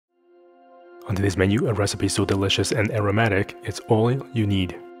On today's menu, a recipe so delicious and aromatic, it's all you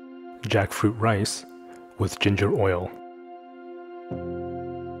need. Jackfruit rice with ginger oil.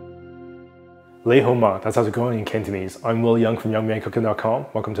 Lei Ho Ma, that's how's it going in Cantonese. I'm Yeung from YeungManCooking.com.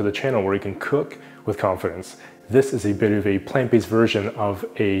 Welcome to the channel where you can cook with confidence. This is a bit of a plant-based version of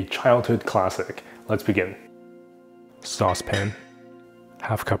a childhood classic. Let's begin. Saucepan,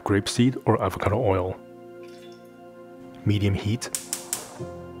 half cup grapeseed or avocado oil. Medium heat.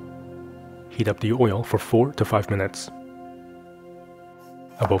 Heat up the oil for 4 to 5 minutes.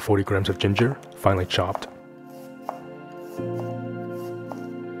 About 40 grams of ginger, finely chopped.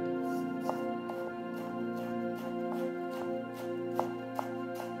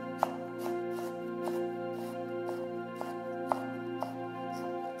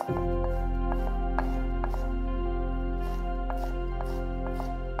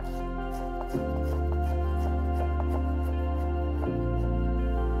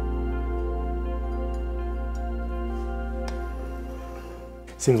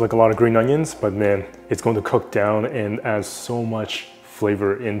 Seems like a lot of green onions, but man, it's going to cook down and add so much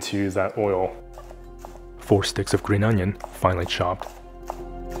flavor into that oil. 4 sticks of green onion, finely chopped.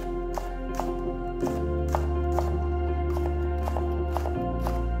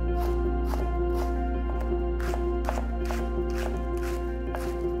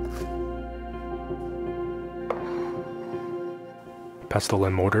 Pestle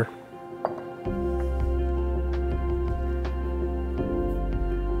and mortar.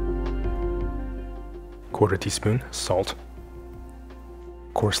 Quarter teaspoon salt.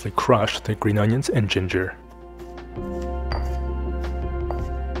 Coarsely crush the green onions and ginger.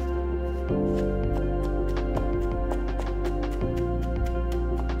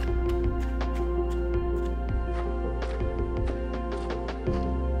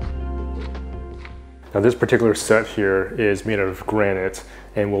 Now this particular set here is made out of granite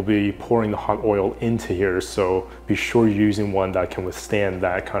and we'll be pouring the hot oil into here, so be sure you're using one that can withstand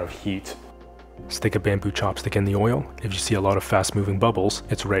that kind of heat. Stick a bamboo chopstick in the oil. If you see a lot of fast moving bubbles,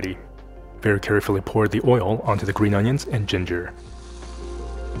 it's ready. Very carefully pour the oil onto the green onions and ginger.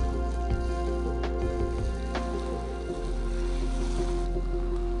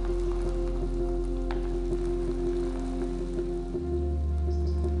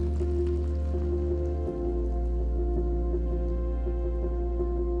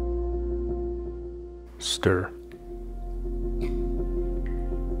 Stir.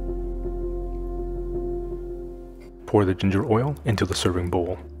 Pour the ginger oil into the serving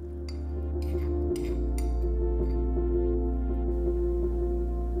bowl.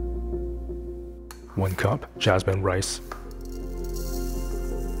 One cup jasmine rice.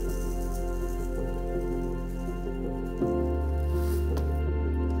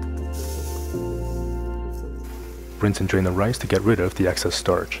 Rinse and drain the rice to get rid of the excess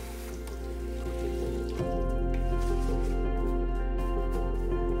starch.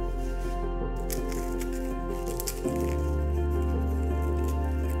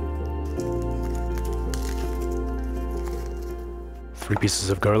 Three pieces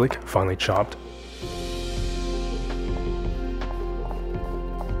of garlic, finely chopped.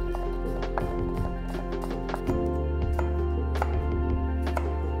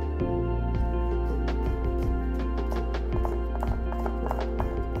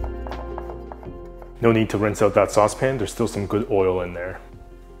 No need to rinse out that saucepan, there's still some good oil in there.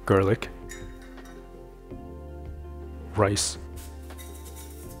 Garlic. Rice.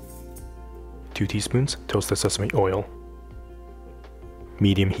 2 teaspoons toasted sesame oil.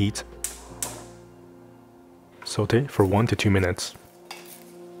 Medium heat. Saute for 1 to 2 minutes.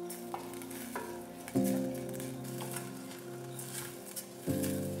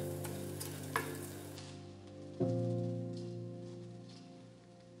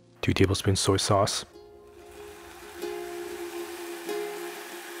 Two tablespoons soy sauce.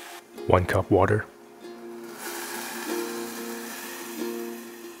 1 cup water.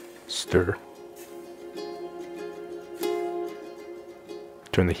 Stir.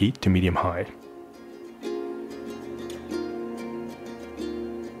 Turn the heat to medium-high.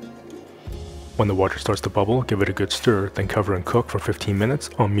 When the water starts to bubble, give it a good stir, then cover and cook for 15 minutes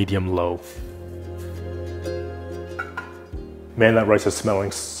on medium-low. Man, that rice is smelling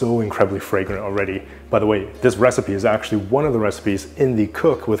so incredibly fragrant already. By the way, this recipe is actually one of the recipes in the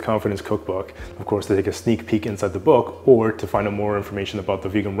Cook with Confidence cookbook. Of course, to take a sneak peek inside the book, or to find out more information about the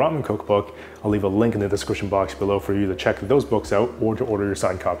vegan ramen cookbook, I'll leave a link in the description box below for you to check those books out or to order your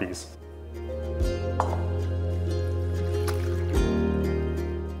signed copies.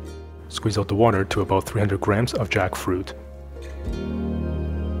 Squeeze out the water to about 300 grams of jackfruit.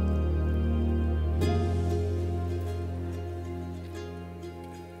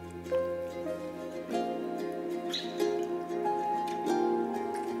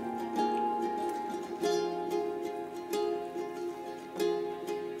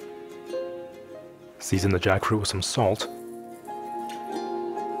 Season the jackfruit with some salt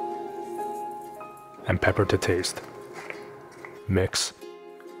and pepper to taste. Mix.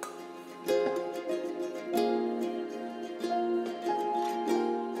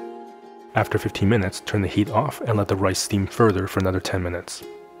 After 15 minutes, turn the heat off and let the rice steam further for another 10 minutes.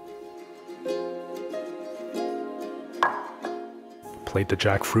 Plate the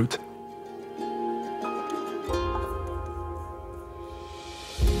jackfruit.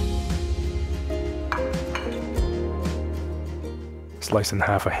 Slice in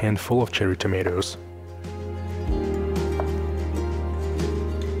half a handful of cherry tomatoes.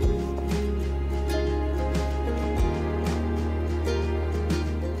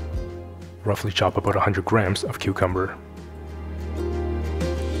 Roughly chop about 100 grams of cucumber.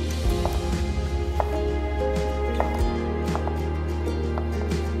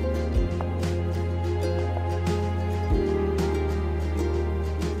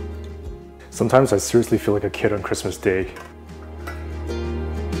 Sometimes I seriously feel like a kid on Christmas Day.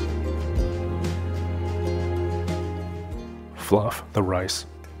 Fluff the rice.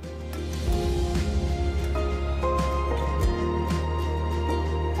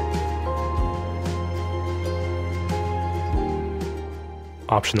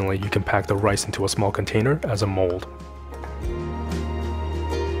 Optionally, you can pack the rice into a small container as a mold.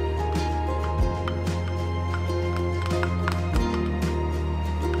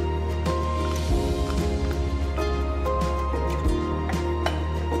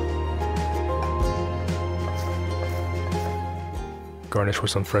 Garnish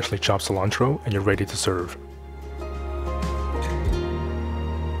with some freshly chopped cilantro and you're ready to serve.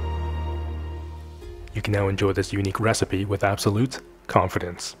 You can now enjoy this unique recipe with absolute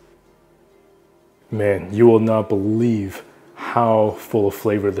confidence. Man, you will not believe how full of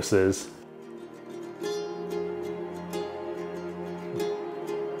flavor this is.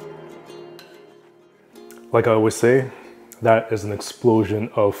 Like I always say, that is an explosion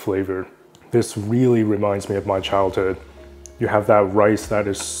of flavor. This really reminds me of my childhood. You have that rice that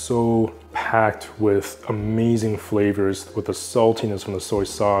is so packed with amazing flavors, with the saltiness from the soy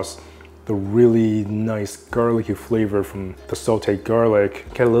sauce, the really nice garlicky flavor from the sauteed garlic,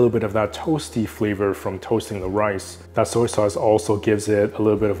 get a little bit of that toasty flavor from toasting the rice. That soy sauce also gives it a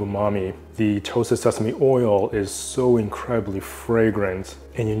little bit of umami. The toasted sesame oil is so incredibly fragrant,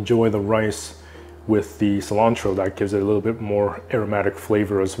 and you enjoy the rice with the cilantro that gives it a little bit more aromatic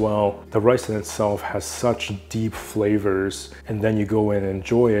flavor as well. The rice in itself has such deep flavors, and then you go in and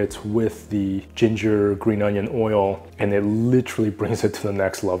enjoy it with the ginger green onion oil, and it literally brings it to the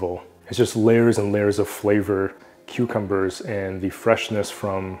next level. It's just layers and layers of flavor, cucumbers, and the freshness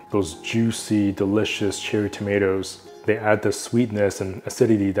from those juicy, delicious cherry tomatoes. They add the sweetness and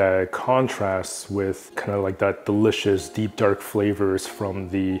acidity that contrasts with kind of like that delicious, deep, dark flavors from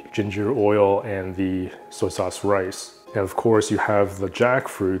the ginger oil and the soy sauce rice. And of course, you have the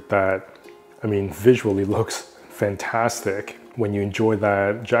jackfruit that, I mean, visually looks fantastic. When you enjoy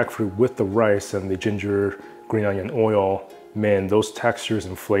that jackfruit with the rice and the ginger green onion oil, man, those textures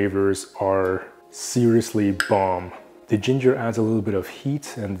and flavors are seriously bomb. The ginger adds a little bit of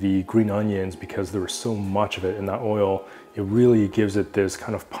heat, and the green onions, because there is so much of it in that oil, it really gives it this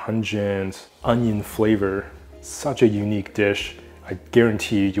kind of pungent onion flavor. Such a unique dish. I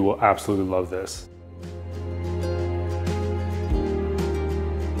guarantee you will absolutely love this.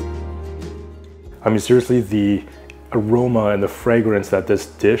 I mean, seriously, the aroma and the fragrance that this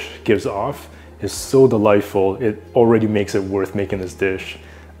dish gives off is so delightful. It already makes it worth making this dish.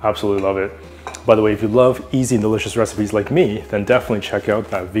 Absolutely love it. By the way, if you love easy and delicious recipes like me, then definitely check out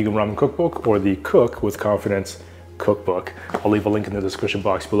that vegan ramen cookbook or the Cook with Confidence cookbook. I'll leave a link in the description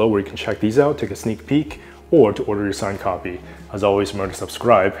box below where you can check these out, take a sneak peek, or to order your signed copy. As always, remember to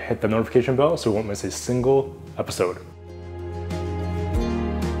subscribe, hit the notification bell so you won't miss a single episode.